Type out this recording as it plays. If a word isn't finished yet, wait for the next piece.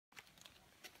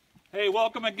Hey,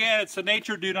 welcome again. It's the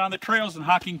Nature Dude on the trails in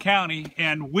Hocking County,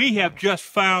 and we have just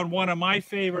found one of my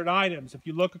favorite items. If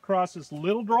you look across this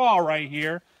little draw right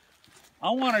here,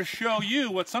 I want to show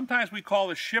you what sometimes we call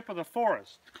the ship of the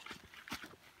forest.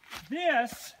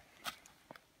 This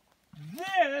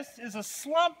is a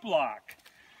slump block.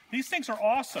 These things are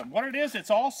awesome. What it is,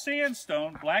 it's all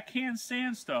sandstone, blackhand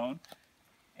sandstone,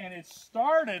 and it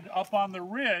started up on the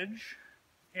ridge.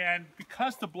 And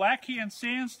because the blackhand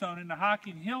sandstone in the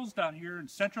Hocking Hills down here in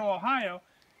central Ohio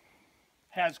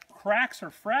has cracks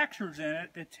or fractures in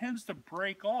it, it tends to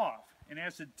break off. And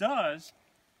as it does,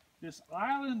 this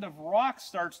island of rock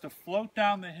starts to float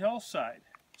down the hillside.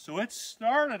 So it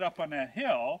started up on that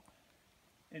hill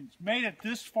and made it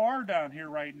this far down here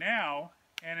right now.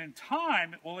 And in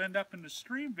time, it will end up in the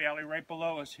stream valley right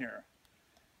below us here.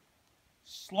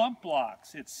 Slump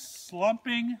blocks. It's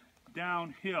slumping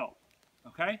downhill.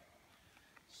 Okay,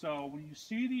 so when you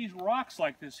see these rocks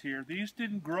like this here, these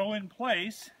didn't grow in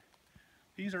place.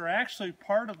 These are actually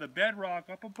part of the bedrock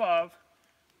up above,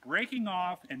 breaking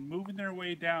off and moving their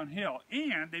way downhill.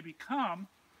 And they become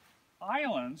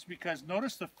islands because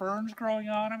notice the ferns growing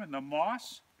on them and the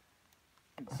moss.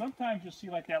 And sometimes you'll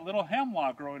see like that little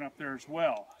hemlock growing up there as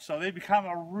well. So they become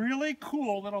a really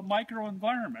cool little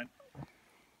microenvironment.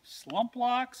 Slump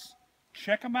blocks,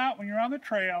 check them out when you're on the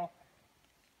trail.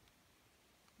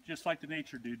 Just like the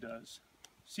Nature Dude does.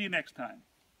 See you next time.